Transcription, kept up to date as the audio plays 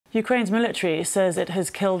Ukraine's military says it has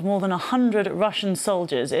killed more than 100 Russian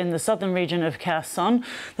soldiers in the southern region of Kherson,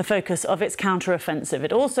 the focus of its counter-offensive.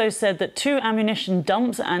 It also said that 2 ammunition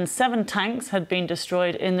dumps and 7 tanks had been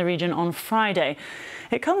destroyed in the region on Friday.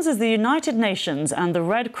 It comes as the United Nations and the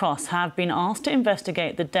Red Cross have been asked to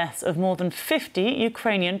investigate the deaths of more than 50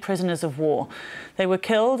 Ukrainian prisoners of war. They were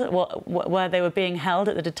killed where they were being held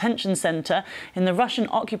at the detention centre in the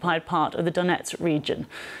Russian-occupied part of the Donetsk region.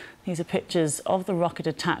 These are pictures of the rocket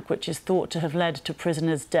attack, which is thought to have led to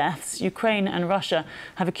prisoners' deaths. Ukraine and Russia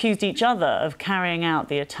have accused each other of carrying out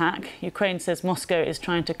the attack. Ukraine says Moscow is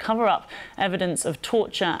trying to cover up evidence of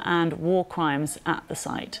torture and war crimes at the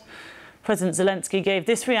site. President Zelensky gave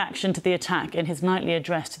this reaction to the attack in his nightly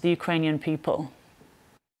address to the Ukrainian people.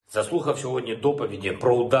 I've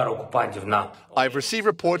received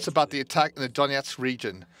reports about the attack in the Donetsk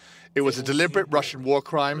region. It was a deliberate Russian war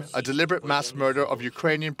crime, a deliberate mass murder of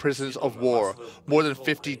Ukrainian prisoners of war, more than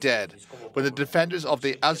 50 dead. When the defenders of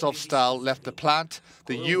the Azovstal left the plant,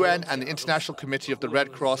 the UN and the International Committee of the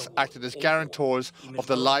Red Cross acted as guarantors of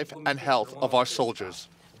the life and health of our soldiers.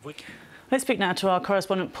 Let's speak now to our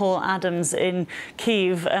correspondent Paul Adams in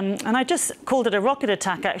Kyiv. And I just called it a rocket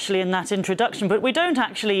attack, actually, in that introduction, but we don't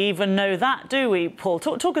actually even know that, do we, Paul?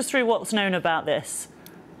 Talk us through what's known about this.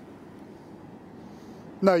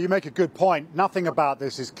 No, you make a good point. Nothing about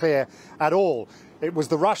this is clear at all. It was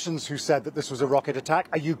the Russians who said that this was a rocket attack,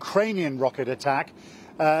 a Ukrainian rocket attack,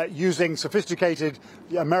 using sophisticated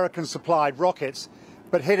American-supplied rockets,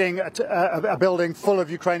 but hitting a building full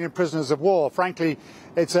of Ukrainian prisoners of war. Frankly,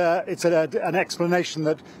 it's an explanation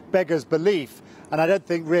that beggars belief, and I don't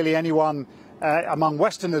think really anyone among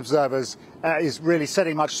Western observers is really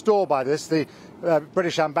setting much store by this. The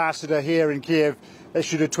British ambassador here in Kiev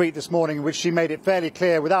issued a tweet this morning in which she made it fairly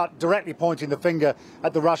clear, without directly pointing the finger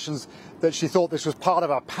at the Russians, that she thought this was part of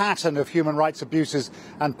a pattern of human rights abuses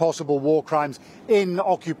and possible war crimes in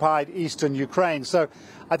occupied eastern Ukraine. So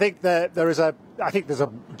I think there's a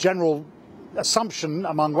general assumption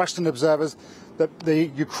among Western observers that the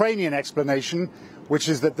Ukrainian explanation, which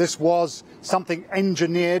is that this was something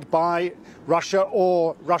engineered by Russia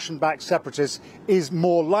or Russian-backed separatists, is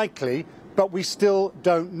more likely. But we still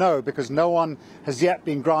don't know, because no one has yet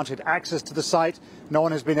been granted access to the site. No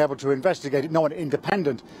one has been able to investigate it. No one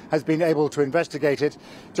independent has been able to investigate it.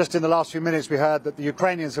 Just in the last few minutes, we heard that the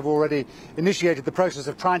Ukrainians have already initiated the process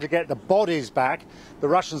of trying to get the bodies back. The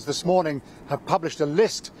Russians this morning have published a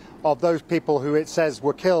list of those people who it says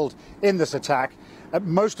were killed in this attack,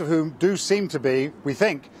 most of whom do seem to be, we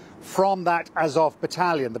think, from that Azov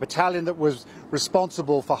battalion, the battalion that was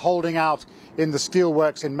responsible for holding out in the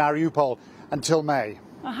steelworks in Mariupol until May.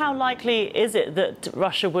 How likely is it that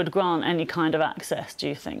Russia would grant any kind of access, do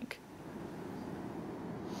you think?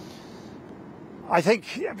 I think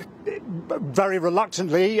very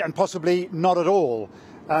reluctantly and possibly not at all.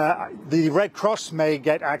 The Red Cross may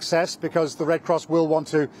get access because the Red Cross will want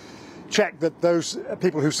to check that those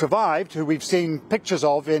people who survived, who we've seen pictures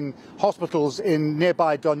of in hospitals in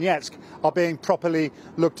nearby Donetsk, are being properly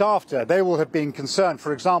looked after. They will have been concerned,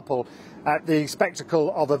 for example, at the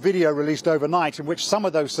spectacle of a video released overnight in which some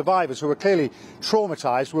of those survivors, who were clearly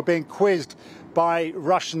traumatized, were being quizzed by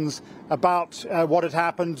Russians about what had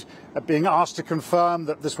happened, being asked to confirm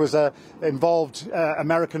that this was involved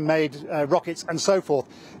American-made rockets and so forth.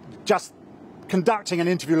 Just conducting an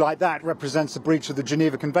interview like that represents a breach of the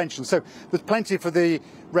Geneva Convention. So there's plenty for the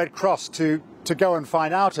Red Cross to go and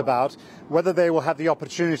find out about. Whether they will have the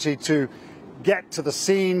opportunity to get to the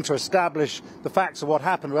scene, to establish the facts of what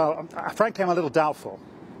happened, well, frankly, I'm a little doubtful.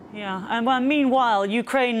 Yeah, and well, meanwhile,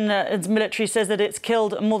 Ukraine's military says that it's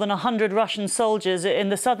killed more than 100 Russian soldiers in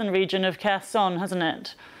the southern region of Kherson, hasn't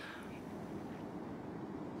it?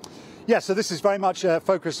 Yeah, so this is very much a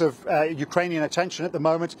focus of Ukrainian attention at the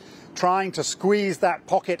moment, trying to squeeze that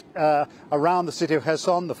pocket around the city of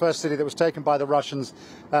Kherson, the first city that was taken by the Russians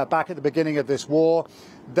back at the beginning of this war.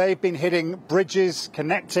 They've been hitting bridges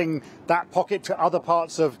connecting that pocket to other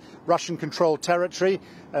parts of Russian-controlled territory.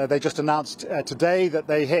 They just announced today that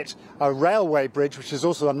they hit a railway bridge, which is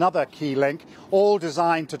also another key link, all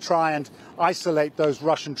designed to try and isolate those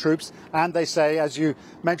Russian troops. And they say, as you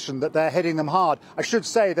mentioned, that they're hitting them hard. I should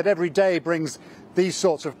say that every day brings these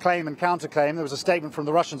sorts of claim and counterclaim. There was a statement from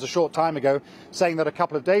the Russians a short time ago saying that a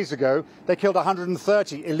couple of days ago they killed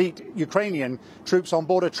 130 elite Ukrainian troops on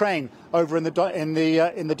board a train over in the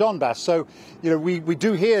Donbass. So, you know, we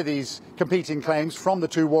do hear these competing claims from the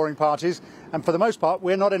two warring parties, and for the most part,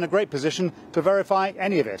 we're not in a great position to verify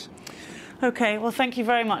any of it. OK, well, thank you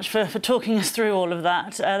very much for talking us through all of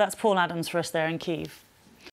that. That's Paul Adams for us there in Kyiv.